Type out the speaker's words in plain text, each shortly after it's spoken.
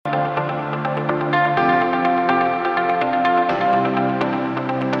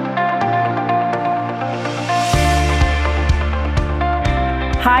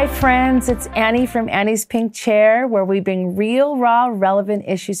Hi, friends. It's Annie from Annie's Pink Chair, where we bring real, raw, relevant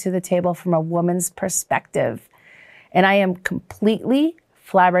issues to the table from a woman's perspective. And I am completely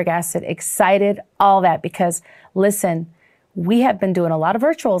flabbergasted, excited, all that, because listen, we have been doing a lot of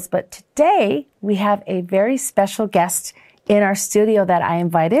virtuals, but today we have a very special guest in our studio that I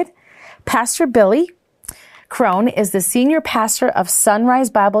invited. Pastor Billy Crone is the senior pastor of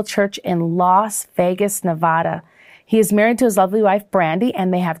Sunrise Bible Church in Las Vegas, Nevada. He is married to his lovely wife, Brandy,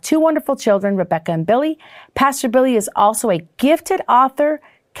 and they have two wonderful children, Rebecca and Billy. Pastor Billy is also a gifted author,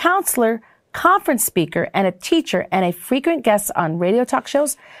 counselor, conference speaker, and a teacher, and a frequent guest on radio talk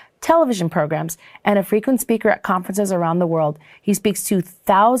shows, television programs, and a frequent speaker at conferences around the world. He speaks to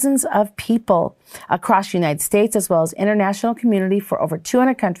thousands of people across the United States as well as international community for over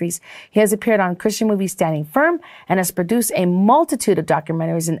 200 countries. He has appeared on Christian movies Standing Firm and has produced a multitude of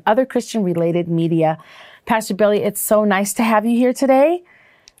documentaries and other Christian-related media. Pastor Billy, it's so nice to have you here today.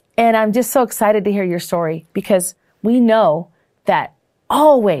 And I'm just so excited to hear your story because we know that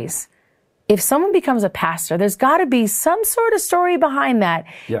always, if someone becomes a pastor, there's got to be some sort of story behind that.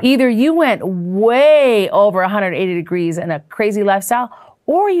 Yeah. Either you went way over 180 degrees in a crazy lifestyle,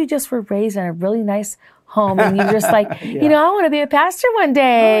 or you just were raised in a really nice home and you're just like, yeah. I want to be a pastor one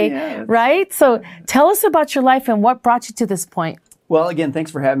day, right? So tell us about your life and what brought you to this point. Well, again,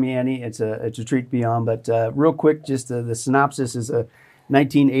 thanks for having me, Annie. It's a treat to be on. But real quick, just the synopsis is a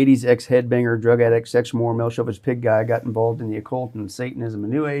 1980s ex-headbanger, drug addict, sexual moral, male chauvinist pig guy, got involved in the occult and Satanism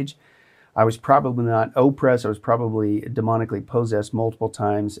and New Age. I was probably not oppressed. I was probably demonically possessed multiple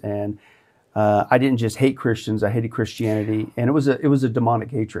times. And I didn't just hate Christians. I hated Christianity. And it was a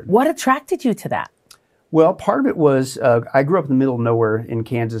demonic hatred. What attracted you to that? Well, part of it was I grew up in the middle of nowhere in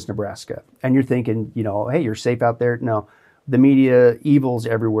Kansas, Nebraska. And you're thinking, hey, you're safe out there. No. The media, evil's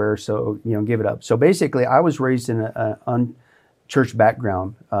everywhere, so, give it up. So basically, I was raised in an unchurched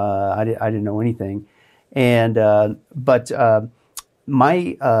background. I didn't know anything. And but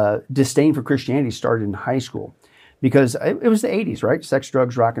my disdain for Christianity started in high school because it was the 80s, right? Sex,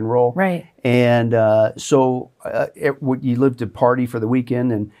 drugs, rock and roll. Right. And so you lived to party for the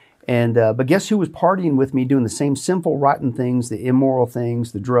weekend. But guess who was partying with me, doing the same sinful, rotten things, the immoral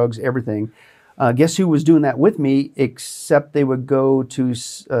things, the drugs, everything? Guess who was doing that with me, except they would go to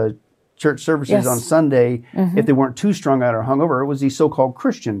church services on Sunday if they weren't too strung out or hungover. It was these so-called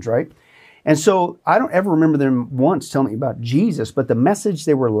Christians, right? And so I don't ever remember them once telling me about Jesus, but the message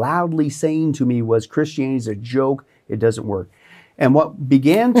they were loudly saying to me was Christianity is a joke. It doesn't work. And what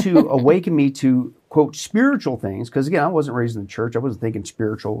began to awaken me to, quote, spiritual things, because again, I wasn't raised in the church. I wasn't thinking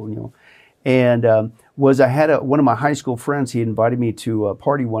spiritual, and was I had one of my high school friends, he invited me to a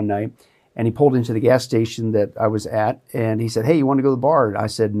party one night. And he pulled into the gas station that I was at, and he said, "Hey, you want to go to the bar?" And I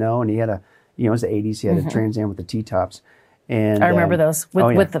said, "No." And he had it was the 80s. He had a Trans Am with the T-tops. And I remember those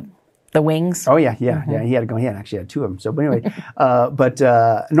with the wings. Oh, yeah. He had to go. He actually had two of them. So, but anyway, but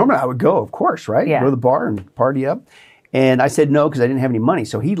normally I would go, of course, right? Yeah. Go to the bar and party up. And I said no because I didn't have any money.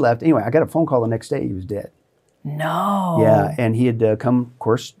 So he left. Anyway, I got a phone call the next day. He was dead. No. Yeah, and he had come, of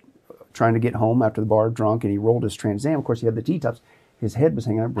course, trying to get home after the bar drunk, and he rolled his Trans Am. Of course, he had the T-tops. His head was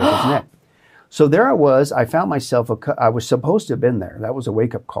hanging out, broke his neck. So there I was. I found myself, I was supposed to have been there. That was a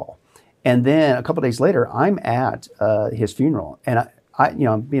wake-up call. And then a couple of days later, I'm at his funeral. And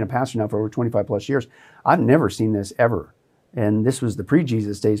I'm being a pastor now for over 25 plus years. I've never seen this ever. And this was the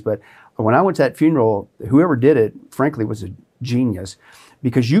pre-Jesus days. But when I went to that funeral, whoever did it, frankly, was a genius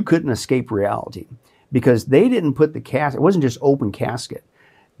because you couldn't escape reality. Because they didn't put the casket, it wasn't just open casket.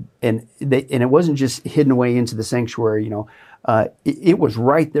 And it wasn't just hidden away into the sanctuary, it was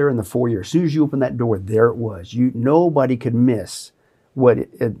right there in the foyer. As soon as you opened that door, there it was. Nobody could miss what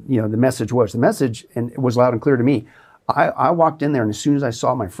the message was. The message, and it was loud and clear to me. I walked in there, and as soon as I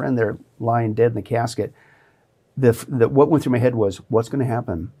saw my friend there lying dead in the casket, what went through my head was, what's going to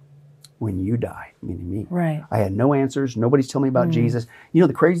happen when you die, meaning me? Right. I had no answers. Nobody's telling me about Jesus.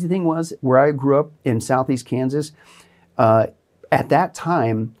 The crazy thing was, where I grew up in southeast Kansas, at that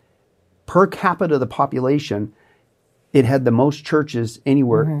time, per capita the population, it had the most churches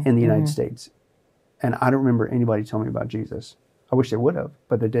anywhere in the United States. And I don't remember anybody telling me about Jesus. I wish they would have,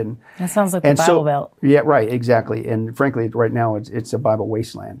 but they didn't. That sounds like the Bible Belt. Yeah, right, exactly. And frankly, right now it's a Bible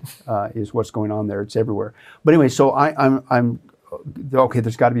wasteland is what's going on there. It's everywhere. But anyway, so I'm okay,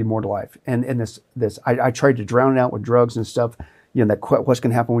 there's got to be more to life. And I tried to drown it out with drugs and stuff, what's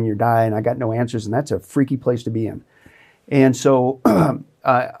going to happen when you die, and I got no answers, and that's a freaky place to be in. And so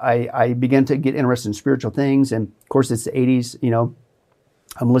I began to get interested in spiritual things. And of course, it's the 80s,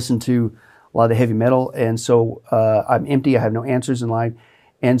 I'm listening to a lot of the heavy metal. And so I'm empty. I have no answers in life.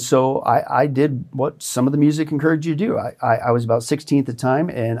 And so I did what some of the music encouraged you to do. I was about 16 at the time,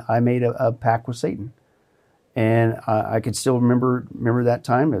 and I made a pact with Satan. And I could still remember that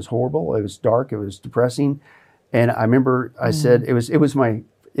time. It was horrible. It was dark. It was depressing. And I remember I said, it was my,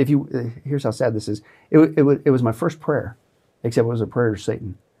 here's how sad this is. It was my first prayer, except it was a prayer to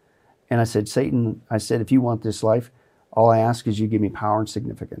Satan. And I said, Satan, if you want this life, all I ask is you give me power and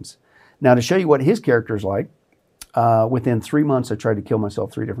significance. Now, to show you what his character is like, within 3 months, I tried to kill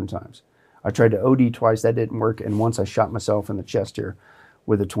myself 3 different times. I tried to OD twice. That didn't work. And once I shot myself in the chest here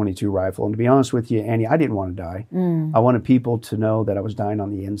with a .22 rifle. And to be honest with you, Annie, I didn't want to die. I wanted people to know that I was dying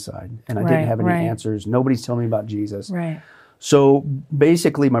on the inside. And I didn't have any answers. Nobody's telling me about Jesus. Right. So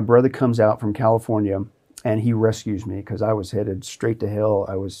basically, my brother comes out from California, and he rescues me because I was headed straight to hell.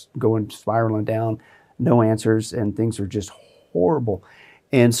 I was spiraling down, no answers, and things were just horrible.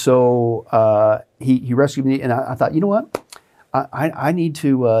 And so he rescued me, and I thought, you know what? I need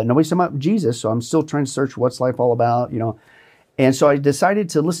to, nobody's talking about Jesus, so I'm still trying to search what's life all about, you know. And so I decided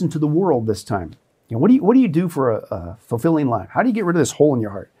to listen to the world this time. You know, what do you do for a fulfilling life? How do you get rid of this hole in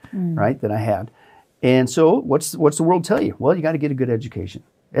your heart, right, that I had? And so what's the world tell you? Well, you got to get a good education.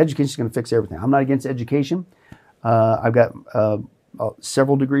 Education's going to fix everything. I'm not against education. I've got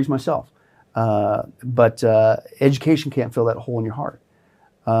several degrees myself. But education can't fill that hole in your heart.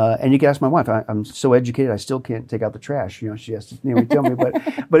 And you can ask my wife. I'm so educated, I still can't take out the trash. You know, she has to tell me. But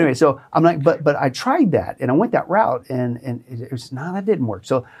anyway, so I'm like, but I tried that, and I went that route, and it was that didn't work.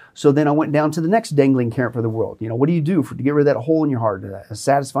 So then I went down to the next dangling carrot for the world. You know, what do you do to get rid of that hole in your heart, a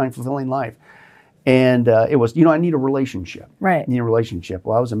satisfying, fulfilling life? And it was, I need a relationship. Right. I need a relationship.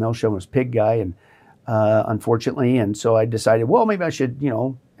 Well, I was a male chauvinist pig guy, and unfortunately, and so I decided, well, maybe I should,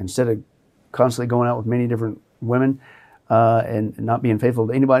 instead of constantly going out with many different women. And not being faithful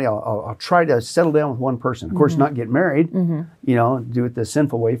to anybody, I'll try to settle down with one person. Of course, not get married, do it the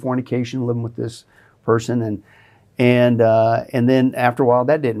sinful way, fornication, living with this person. And then after a while,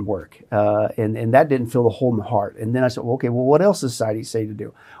 that didn't work. And that didn't fill the hole in the heart. And then I said, well, what else does society say to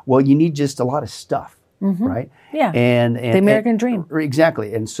do? Well, you need just a lot of stuff, right? Yeah. And the American dream.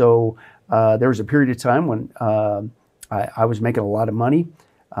 Exactly. And so there was a period of time when I was making a lot of money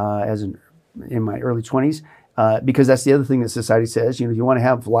in my early 20s. Because that's the other thing that society says, you want to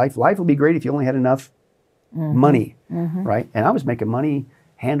have life. Life would be great if you only had enough money, right? And I was making money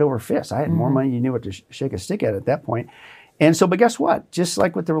hand over fist. I had more money than you knew what to shake a stick at that point. And so, but guess what? Just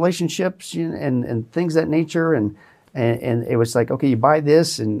like with the relationships and things of that nature, and it was like, okay, you buy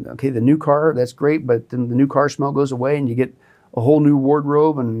this, and okay, the new car, that's great, but then the new car smell goes away, and you get a whole new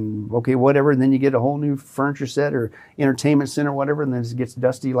wardrobe, and okay, whatever, and then you get a whole new furniture set or entertainment center, whatever, and then it gets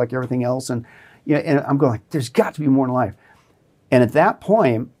dusty like everything else, and I'm going like, there's got to be more in life. And at that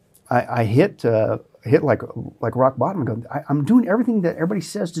point, I hit like rock bottom and go, I'm doing everything that everybody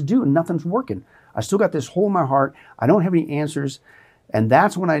says to do and nothing's working. I still got this hole in my heart. I don't have any answers. And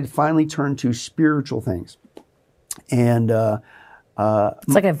that's when I finally turned to spiritual things. And it's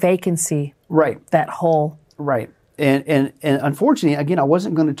like a vacancy. Right. That hole. Right. And unfortunately, again, I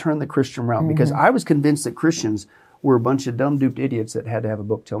wasn't going to turn the Christian route because I was convinced that Christians were a bunch of dumb, duped idiots that had to have a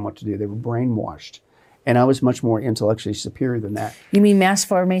book tell them what to do. They were brainwashed. And I was much more intellectually superior than that. You mean mass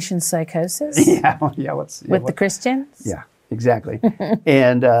formation psychosis? Yeah. With the Christians? Yeah, exactly.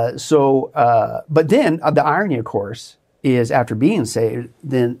 And but then the irony, of course, is after being saved,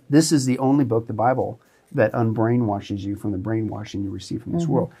 then this is the only book, the Bible, that unbrainwashes you from the brainwashing you receive from this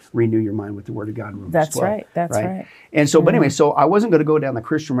world. Renew your mind with the Word of God. That's 12, right. That's right. And so, but anyway, so I wasn't going to go down the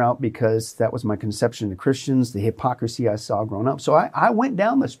Christian route because that was my conception of the Christians, the hypocrisy I saw growing up. So I went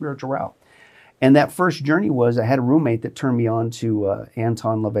down the spiritual route. And that first journey was I had a roommate that turned me on to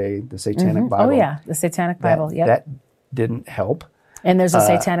Anton LaVey, the Satanic Bible. Oh, yeah, the Satanic Bible. Yeah, that didn't help. And there's a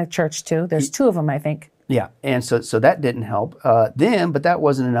Satanic Church, too. There's 2 of them, I think. Yeah, and so that didn't help. But that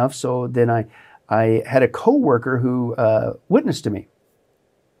wasn't enough. So then I had a coworker who witnessed to me.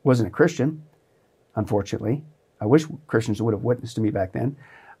 Wasn't a Christian, unfortunately. I wish Christians would have witnessed to me back then.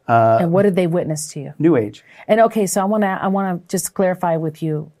 And what did they witness to you? New Age. And okay, so I want to just clarify with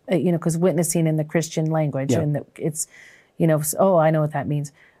you, because witnessing in the Christian language, and it's, I know what that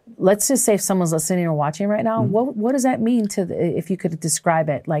means. Let's just say if someone's listening or watching right now, what does that mean if you could describe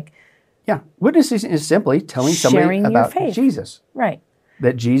it? Like, yeah, witnessing is simply telling somebody about Jesus. Right.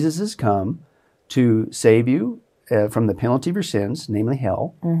 That Jesus has come to save you from the penalty of your sins, namely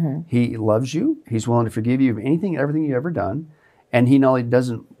hell. He loves you. He's willing to forgive you of anything and everything you've ever done. And he not only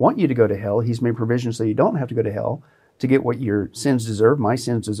doesn't want you to go to hell, he's made provision so you don't have to go to hell to get what your sins deserve, my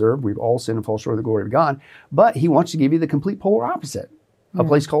sins deserve. We've all sinned and fall short of the glory of God. But he wants to give you the complete polar opposite, a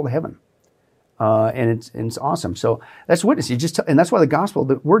place called heaven. and it's awesome. So that's witness. You just and that's why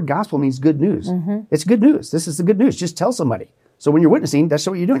the word gospel means good news. It's good news. This is the good news. Just tell somebody. So when you're witnessing, that's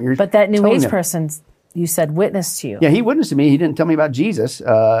what you're doing. But that New Age person, you said, witnessed to you. Yeah, he witnessed to me. He didn't tell me about Jesus,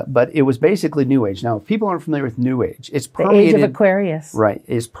 but it was basically New Age. Now, if people aren't familiar with New Age, it's permeated. The age of Aquarius. Right.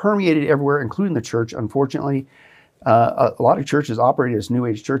 It's permeated everywhere, including the church, unfortunately. A lot of churches operate as New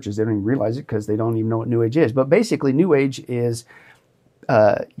Age churches. They don't even realize it because they don't even know what New Age is. But basically, New Age is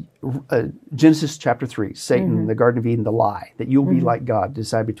Genesis chapter 3, Satan, the Garden of Eden, the lie, that you'll be like God,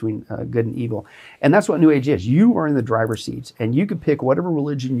 decide between good and evil. And that's what New Age is. You are in the driver's seats, and you can pick whatever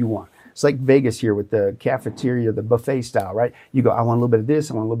religion you want. It's like Vegas here with the cafeteria, the buffet style, right? You go, I want a little bit of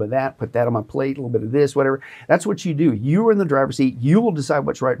this, I want a little bit of that, put that on my plate, a little bit of this, whatever. That's what you do. You are in the driver's seat. You will decide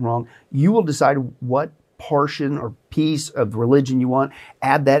what's right and wrong. You will decide what portion or piece of religion you want,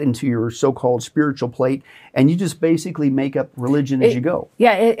 add that into your so-called spiritual plate, and you just basically make up religion as you go.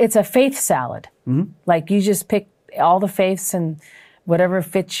 Yeah, it's a faith salad. Like you just pick all the faiths and whatever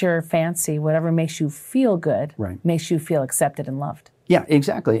fits your fancy, whatever makes you feel good, makes you feel accepted and loved. Yeah,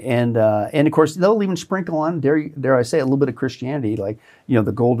 exactly. And of course, they'll even sprinkle on, dare I say, a little bit of Christianity, like, the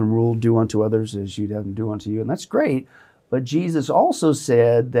golden rule, do unto others as you'd have them do unto you. And that's great. But Jesus also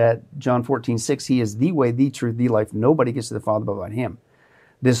said that, John 14:6, he is the way, the truth, the life. Nobody gets to the Father but by him.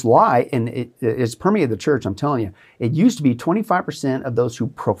 This lie, and it's permeated the church, I'm telling you. It used to be 25% of those who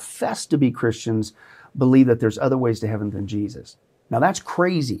profess to be Christians believe that there's other ways to heaven than Jesus. Now, that's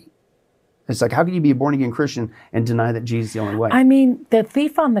crazy. It's like, how can you be a born-again Christian and deny that Jesus is the only way? I mean, the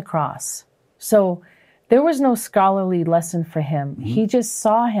thief on the cross. So there was no scholarly lesson for him. He just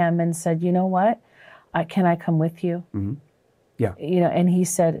saw him and said, you know what? Can I come with you? Yeah. And he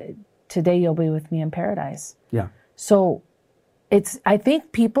said, today you'll be with me in paradise. Yeah. So I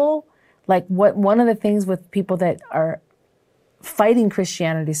think people, like one of the things with people that are fighting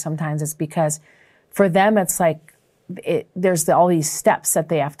Christianity sometimes is because for them, it's like, there's all these steps that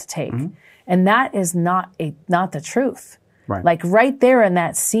they have to take. And that is not the truth. Right. Like right there in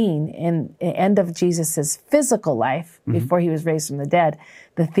that scene, in the end of Jesus's physical life, before he was raised from the dead,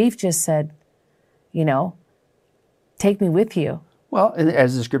 the thief just said, take me with you. Well,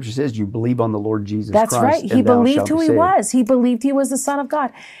 as the scripture says, you believe on the Lord Jesus That's Christ. That's right. He believed who he was. He believed he was the Son of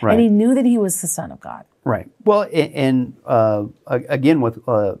God. Right. And he knew that he was the Son of God. Right. Well, and again, with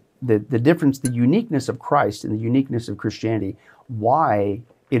the difference, the uniqueness of Christ and the uniqueness of Christianity, why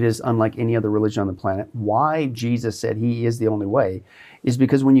it is unlike any other religion on the planet, why Jesus said he is the only way, is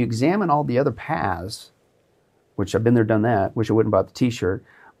because when you examine all the other paths, which I've been there, done that, wish I wouldn't bought the t-shirt,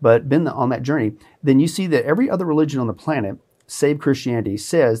 but been on that journey, then you see that every other religion on the planet, save Christianity,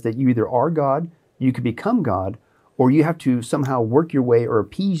 says that you either are God, you can become God, or you have to somehow work your way or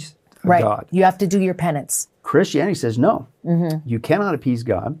appease God. You have to do your penance. Christianity says no. You cannot appease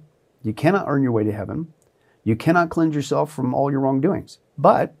God. You cannot earn your way to heaven. You cannot cleanse yourself from all your wrongdoings.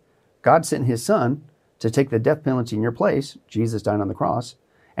 But God sent his Son to take the death penalty in your place. Jesus died on the cross,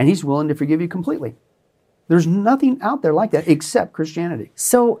 and he's willing to forgive you completely. There's nothing out there like that except Christianity.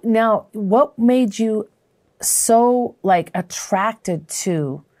 So now, what made you so attracted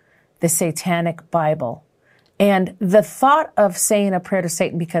to the Satanic Bible and the thought of saying a prayer to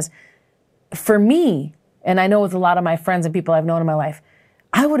Satan? Because for me, and I know with a lot of my friends and people I've known in my life,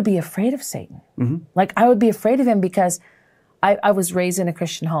 I would be afraid of Satan. I would be afraid of him because I was raised in a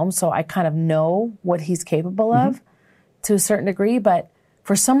Christian home, so I kind of know what he's capable of to a certain degree. But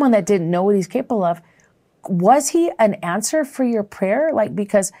for someone that didn't know what he's capable of, was he an answer for your prayer?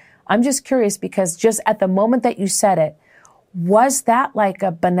 Because I'm just curious, because just at the moment that you said it, was that like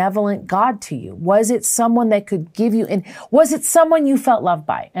a benevolent God to you? Was it someone that could give you, and was it someone you felt loved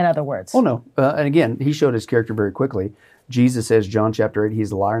by, in other words? Oh, no. And again, he showed his character very quickly. Jesus says, John chapter 8,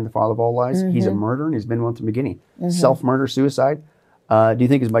 he's a liar and the father of all lies. He's a murderer, and he's been one from the beginning. Self-murder, suicide. Do you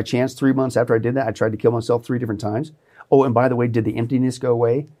think it's by chance 3 months after I did that, I tried to kill myself 3 different times? Oh, and by the way, did the emptiness go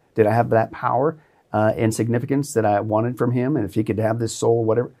away? Did I have that power and significance that I wanted from him? And if he could have this soul,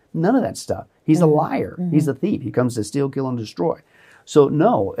 whatever. None of that stuff. He's a liar. He's a thief. He comes to steal, kill, and destroy. So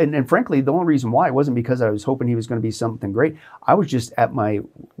no, and frankly, the only reason why it wasn't because I was hoping he was going to be something great. I was just at my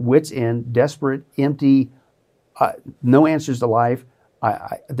wit's end, desperate, empty, no answers to life.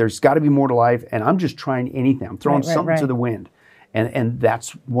 There's got to be more to life, and I'm just trying anything. I'm throwing something to the wind, and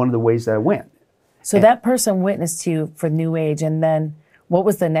that's one of the ways that I went. So that person witnessed to you for New Age, and then what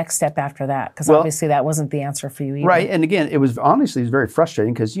was the next step after that? Because obviously that wasn't the answer for you either. Right, and again, it was very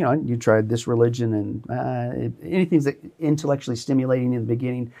frustrating because you tried this religion and anything's intellectually stimulating in the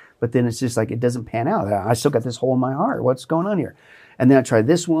beginning, but then it's just like it doesn't pan out. I still got this hole in my heart. What's going on here? And then I tried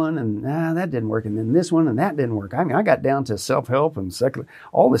this one, and that didn't work. And then this one, and that didn't work. I mean, I got down to self-help and secular,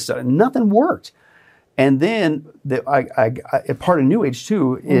 all this stuff, and nothing worked. And then a part of New Age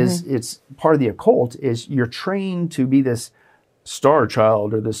too is it's part of the occult is you're trained to be this star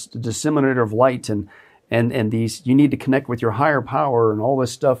child or this disseminator of light, and these you need to connect with your higher power and all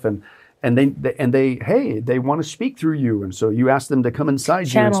this stuff, and they want to speak through you, and so you ask them to come inside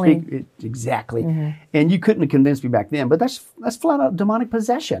Channeling. you and speak exactly. And you couldn't have convinced me back then, but that's flat out demonic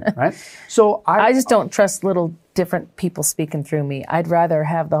possession, right? So I just don't trust little different people speaking through me. I'd rather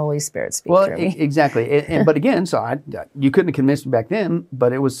have the Holy Spirit speak through me. Exactly. But again, you couldn't have convinced me back then,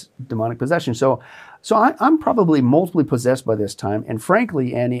 but it was demonic possession. So I'm probably multiply possessed by this time. And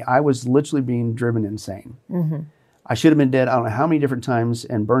frankly, Annie, I was literally being driven insane. I should have been dead I don't know how many different times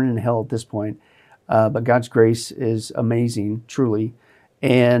and burning in hell at this point. But God's grace is amazing, truly.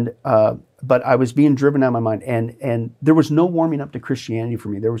 And but I was being driven out of my mind. And there was no warming up to Christianity for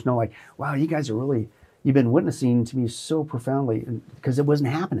me. There was no like, wow, you guys are really... You've been witnessing to me so profoundly because it wasn't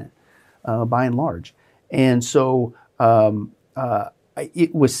happening by and large. And so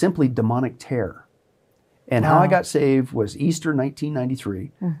it was simply demonic terror. And how I got saved was Easter 1993.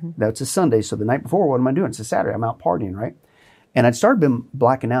 That's a Sunday. So the night before, what am I doing? It's a Saturday. I'm out partying, right? And I'd started been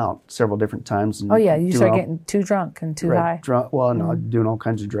blacking out several different times. And you started getting too drunk and too high. Doing all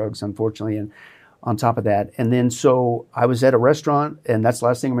kinds of drugs, unfortunately. And on top of that. And then so I was at a restaurant, and that's the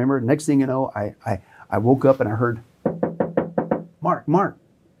last thing I remember. Next thing you know, I woke up and I heard, Mark,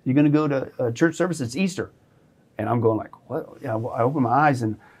 you're going to go to a church service? It's Easter. And I'm going like, what? I opened my eyes,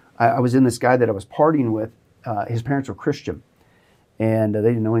 and I was in this guy that I was partying with. His parents were Christian, and they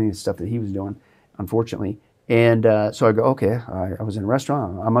didn't know any of the stuff that he was doing, unfortunately. And so I go, okay, I was in a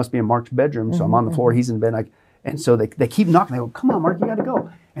restaurant. I must be in Mark's bedroom. So I'm on the floor. He's in bed. And so they keep knocking. They go, come on, Mark, you got to go.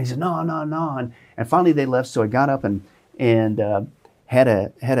 And he said, no. And finally they left. So I got up and had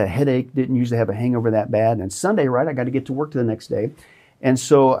a headache, didn't usually have a hangover that bad. And Sunday, right, I got to get to work the next day. And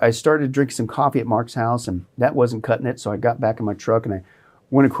so I started drinking some coffee at Mark's house, and that wasn't cutting it. So I got back in my truck and I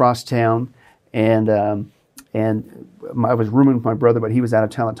went across town, and I was rooming with my brother, but he was out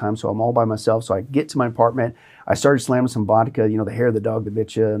of town at the time, so I'm all by myself. So I get to my apartment, I started slamming some vodka, the hair of the dog that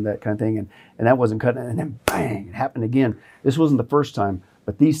bit you and that kind of thing, and that wasn't cutting it. And then bang, it happened again. This wasn't the first time,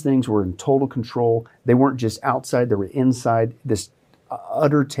 but these things were in total control. They weren't just outside, they were inside. This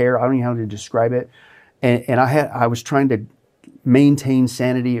utter terror, I don't know how to describe it. And I was trying to maintain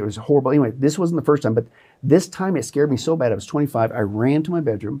sanity. It was horrible. Anyway, this wasn't the first time, but this time it scared me so bad. I was 25. I ran to my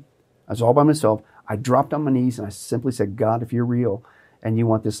bedroom. I was all by myself. I dropped on my knees and I simply said, God, if you're real and you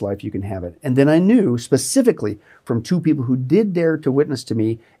want this life, you can have it. And then I knew specifically from two people who did dare to witness to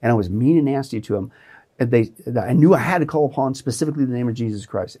me, and I was mean and nasty to them. I knew I had to call upon specifically the name of Jesus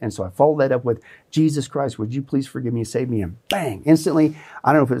Christ. And so I followed that up with, Jesus Christ, would you please forgive me and save me? And bang, instantly,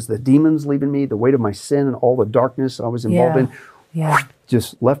 I don't know if it was the demons leaving me, the weight of my sin and all the darkness I was involved in,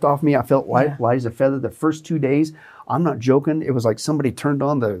 just left off me. I felt light as a feather. The first 2 days, I'm not joking, it was like somebody turned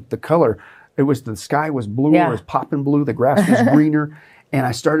on the color. It was the sky was blue, it was popping blue, the grass was greener. And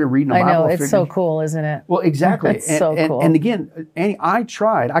I started reading the Bible. I know, it's so cool, isn't it? Well, exactly. It's so cool. And again, Annie, I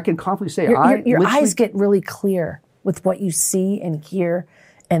tried. I can confidently say, your eyes get really clear with what you see and hear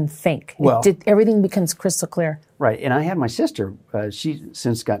and think. Well, everything becomes crystal clear. Right. And I had my sister. She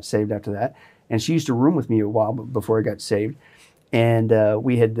since got saved after that. And she used to room with me a while before I got saved. And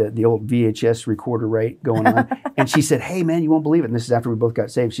we had the old VHS recorder going on. And she said, hey, man, you won't believe it. And this is after we both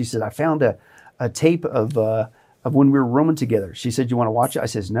got saved. She said, I found a tape of when we were rooming together. She said, you want to watch it? I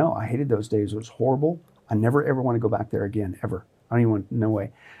says, no, I hated those days. It was horrible. I never, ever want to go back there again, ever. I don't even want, no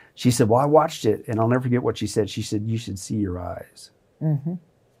way. She said, well, I watched it, and I'll never forget what she said. She said, you should see your eyes. Mm-hmm.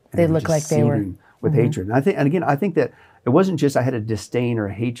 They look like they were. With hatred. And I think that it wasn't just I had a disdain or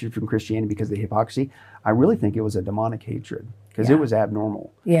a hatred from Christianity because of the hypocrisy. I really think it was a demonic hatred because it was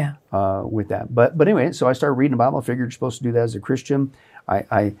abnormal with that. But anyway, so I started reading the Bible. I figured you're supposed to do that as a Christian.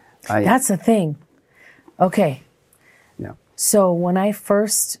 That's the thing. Okay. Yeah. So when I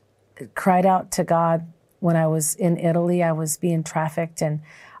first cried out to God when I was in Italy, I was being trafficked, and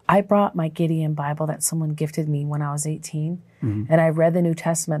I brought my Gideon Bible that someone gifted me when I was 18. Mm-hmm. And I read the New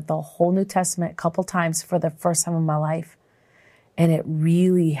Testament, the whole New Testament, a couple times for the first time in my life. And it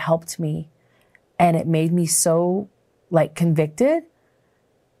really helped me. And it made me so convicted.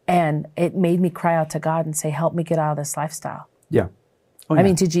 And it made me cry out to God and say, help me get out of this lifestyle. Yeah. Oh, yeah. I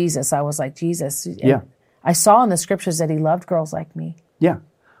mean, to Jesus, I was like, Jesus. Yeah. I saw in the scriptures that he loved girls like me. Yeah.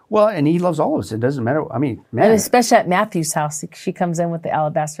 Well, and he loves all of us. It doesn't matter. I mean, man. And especially at Matthew's house, she comes in with the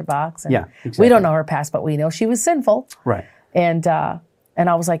alabaster box. And exactly. We don't know her past, but we know she was sinful. Right. And And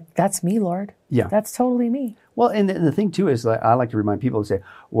I was like, that's me, Lord. Yeah. That's totally me. Well, and the thing too is, like, I like to remind people to say,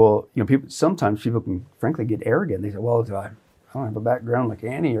 well, sometimes people can frankly get arrogant. They say, well, I don't have a background like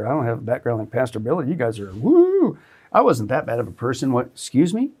Annie, or I don't have a background like Pastor Billy. You guys are, woo! I wasn't that bad of a person. What?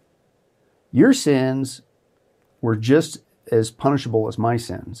 Excuse me? Your sins were just as punishable as my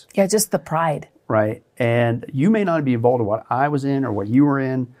sins. Yeah, just the pride. Right. And you may not be involved in what I was in or what you were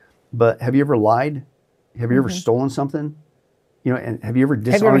in, but have you ever lied? Have you ever stolen something? And have you ever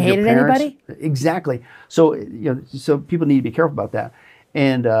dishonored your parents? Anybody? Exactly. So, so people need to be careful about that.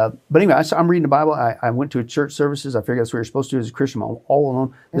 And, but anyway, I'm reading the Bible. I went to a church services. I figured that's what you're supposed to do as a Christian. I'm all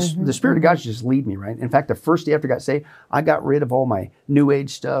alone. The Spirit of God should just lead me, right? In fact, the first day after I got saved, I got rid of all my New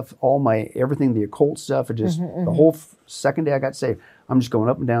Age stuff, everything, the occult stuff. And just the whole second day I got saved, I'm just going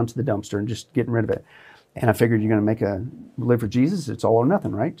up and down to the dumpster and just getting rid of it. And I figured, you're going to live for Jesus, it's all or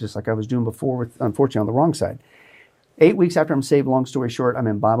nothing, right? Just like I was doing before, unfortunately, on the wrong side. 8 weeks after I'm saved, long story short, I'm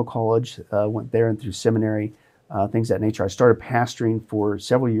in Bible college, went there and through seminary, things of that nature. I started pastoring for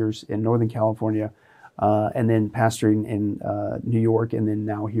several years in Northern California, and then pastoring in New York, and then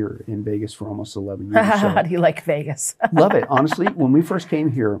now here in Vegas for almost 11 years. So, How do you like Vegas? love it. Honestly, when we first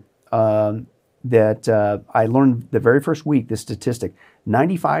came here, I learned the very first week this statistic: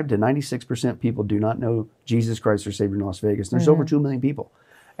 95 to 96% people do not know Jesus Christ their Savior in Las Vegas. There's over 2 million people.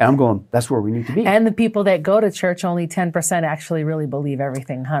 And I'm going, that's where we need to be. And the people that go to church, only 10% actually really believe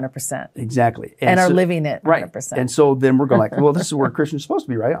everything 100%. Exactly. And are living it 100%. Right. And so then we're going like, well, this is where Christians are supposed to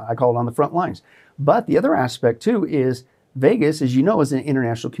be, right? I call it on the front lines. But the other aspect too is Vegas, as you know, is an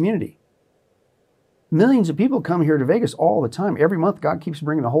international community. Millions of people come here to Vegas all the time. Every month, God keeps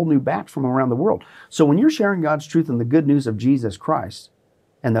bringing a whole new batch from around the world. So when you're sharing God's truth and the good news of Jesus Christ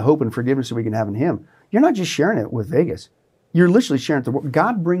and the hope and forgiveness that we can have in Him, you're not just sharing it with Vegas. You're literally sharing it the world.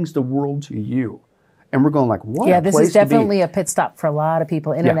 God brings the world to you. And we're going like, what a place to be. Yeah, this is definitely a pit stop for a lot of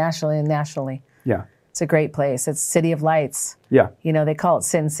people internationally and nationally. Yeah. It's a great place. It's City of Lights. Yeah. They call it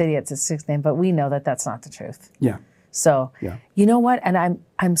Sin City. It's its sixth name, but we know that that's not the truth. Yeah. So, Yeah. you know what? And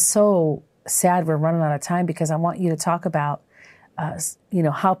I'm so sad we're running out of time, because I want you to talk about,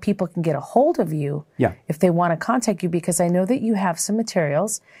 how people can get a hold of you if they want to contact you, because I know that you have some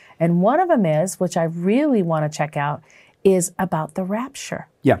materials. And one of them is, which I really want to check out, is about the rapture.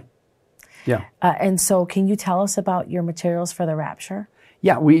 Yeah. Yeah. And so can you tell us about your materials for the rapture?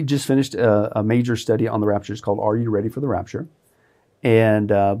 Yeah, we just finished a major study on the rapture. It's called Are You Ready for the Rapture? And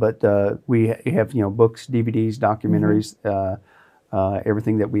but we have books, DVDs, documentaries,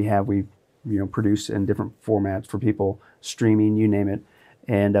 everything that we have we produce in different formats for people, streaming, you name it.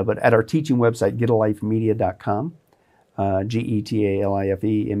 And but at our teaching website, getalifemedia.com,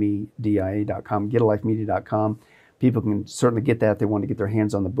 GETALIFEMEDIA.com, getalifemedia.com. People can certainly get that if they want to get their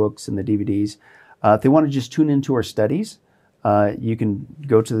hands on the books and the DVDs. If they want to just tune into our studies, you can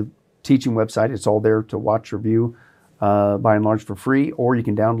go to the teaching website. It's all there to watch or view, by and large, for free. Or you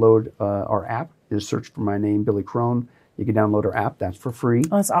can download our app. Just search for my name, Billy Crone. You can download our app. That's for free.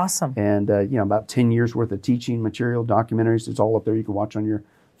 Oh, that's awesome. And about 10 years worth of teaching material, documentaries. It's all up there. You can watch on your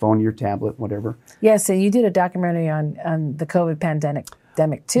phone, your tablet, whatever. Yes, and you did a documentary on the COVID pandemic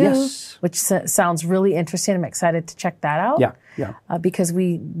too, yes. Which sounds really interesting. I'm excited to check that out. Yeah, yeah. Because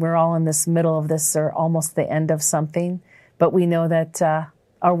we're all in this middle of this, or almost the end of something, but we know that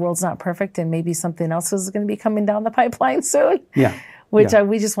our world's not perfect, and maybe something else is going to be coming down the pipeline soon. Yeah. Which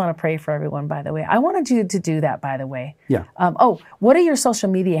we just want to pray for everyone, by the way. I wanted you to do that, by the way. Yeah. What are your social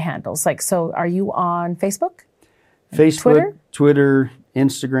media handles? So are you on Facebook? Facebook, Twitter,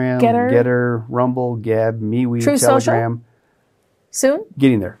 Instagram, Getter, Rumble, Gab, MeWe, True Telegram. Social? Soon?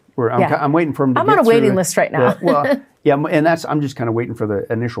 Getting there. I'm waiting for them to I'm get on a waiting through list right now. Well, yeah, and I'm just kind of waiting for the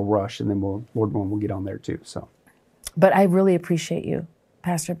initial rush, and then Lord willing, we'll get on there too. So, but I really appreciate you,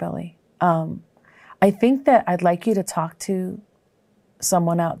 Pastor Billy. I think that I'd like you to talk to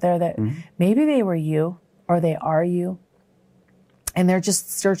someone out there that maybe they were you, or they are you, and they're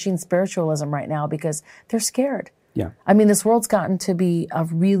just searching spiritualism right now because they're scared. Yeah. I mean, this world's gotten to be a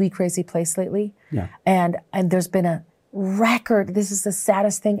really crazy place lately. Yeah. And there's been a record, this is the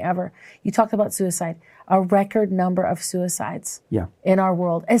saddest thing ever. You talked about suicide, a record number of suicides in our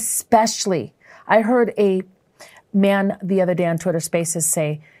world, especially. I heard a man the other day on Twitter Spaces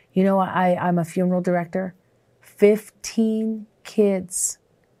say, I'm a funeral director, 15 kids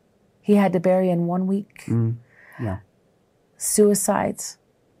he had to bury in 1 week. Yeah. Suicides,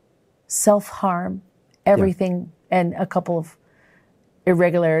 self-harm, everything, and a couple of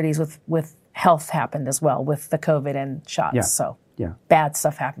irregularities with health happened as well with the COVID and shots. Yeah. So Yeah. bad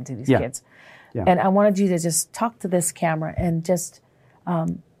stuff happened to these kids. Yeah. And I wanted you to just talk to this camera and just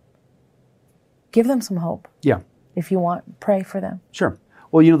give them some hope. Yeah. if you want, pray for them. Sure.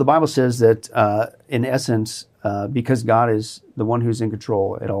 Well, you know, the Bible says that in essence, because God is the one who's in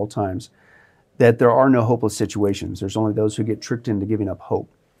control at all times, that there are no hopeless situations. There's only those who get tricked into giving up hope,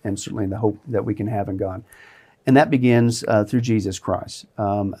 and certainly the hope that we can have in God. And that begins through Jesus Christ.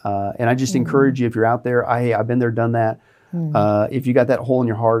 And I just encourage you, if you're out there, I've been there, done that. If you got that hole in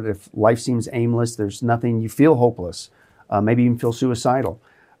your heart, if life seems aimless, there's nothing, you feel hopeless, maybe even feel suicidal,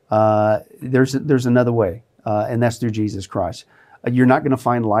 there's another way, and that's through Jesus Christ. You're not going to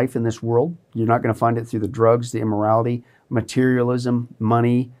find life in this world. You're not going to find it through the drugs, the immorality, materialism,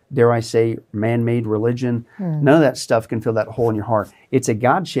 money, dare I say, man-made religion. None of that stuff can fill that hole in your heart. It's a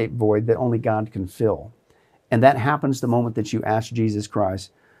God-shaped void that only God can fill. And that happens the moment that you ask Jesus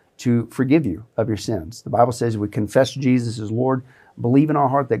Christ to forgive you of your sins. The Bible says we confess Jesus as Lord, believe in our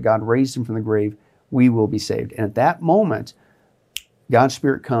heart that God raised him from the grave, we will be saved. And at that moment, God's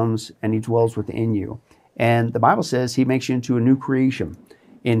Spirit comes and he dwells within you. And the Bible says he makes you into a new creation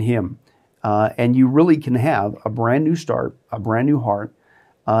in him. And you really can have a brand new start, a brand new heart.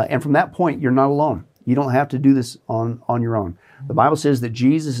 And from that point, you're not alone. You don't have to do this on your own. The Bible says that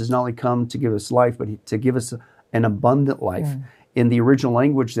Jesus has not only come to give us life, but to give us an abundant life. In the original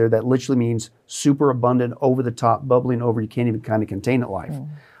language there, that literally means super abundant, over the top, bubbling over. You can't even kind of contain it life.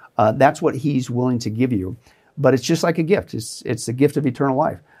 That's what he's willing to give you. But it's just like a gift. It's the gift of eternal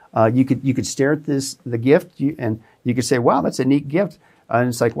life. You could stare at the gift, and you could say, wow, that's a neat gift. And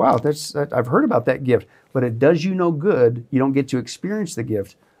it's like, wow, I've heard about that gift. But it does you no good. You don't get to experience the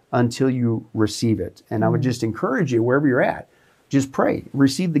gift until you receive it. And I would just encourage you, wherever you're at, just pray.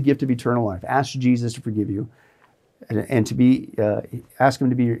 Receive the gift of eternal life. Ask Jesus to forgive you, and to be ask him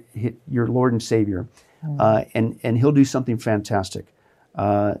to be your Lord and Savior. And he'll do something fantastic.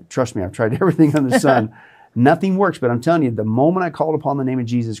 Trust me, I've tried everything under the sun. Nothing works, but I'm telling you, the moment I called upon the name of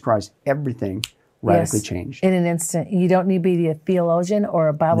Jesus Christ, everything radically changed. In an instant. You don't need to be a theologian or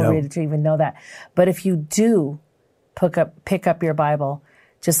a Bible reader to even know that. But if you do pick up your Bible,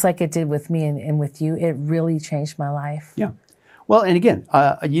 just like it did with me and with you, it really changed my life. Yeah. Well, and again,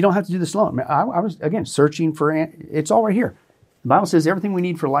 you don't have to do this alone. I was, again, searching for, it's all right here. The Bible says everything we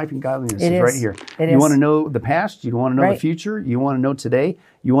need for life and godliness is right here. You want to know the past. You want to know the future. You want to know today.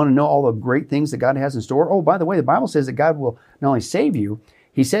 You want to know all the great things that God has in store. Oh, by the way, the Bible says that God will not only save you,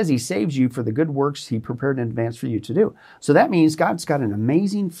 he says he saves you for the good works he prepared in advance for you to do. So that means God's got an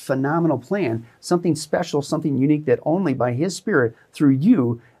amazing, phenomenal plan, something special, something unique that only by his Spirit through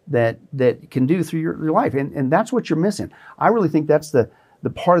you that can do through your life. And that's what you're missing. I really think that's the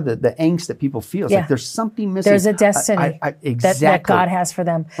part of the angst that people feel. It's like there's something missing. There's a destiny that God has for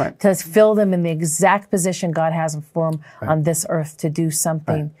them to fill them in the exact position God has for them on this earth to do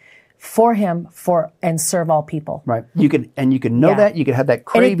something for him and serve all people. Right. You can know that. You can have that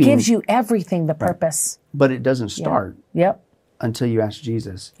craving. And it gives you everything, the purpose. But it doesn't start until you ask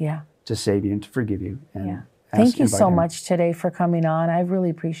Jesus to save you and to forgive you. And thank you so much today for coming on. I really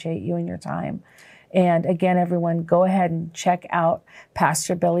appreciate you and your time. And again, everyone, go ahead and check out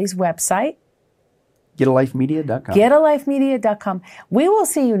Pastor Billy's website. GetALifeMedia.com. GetALifeMedia.com. We will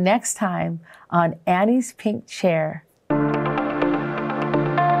see you next time on Annie's Pink Chair.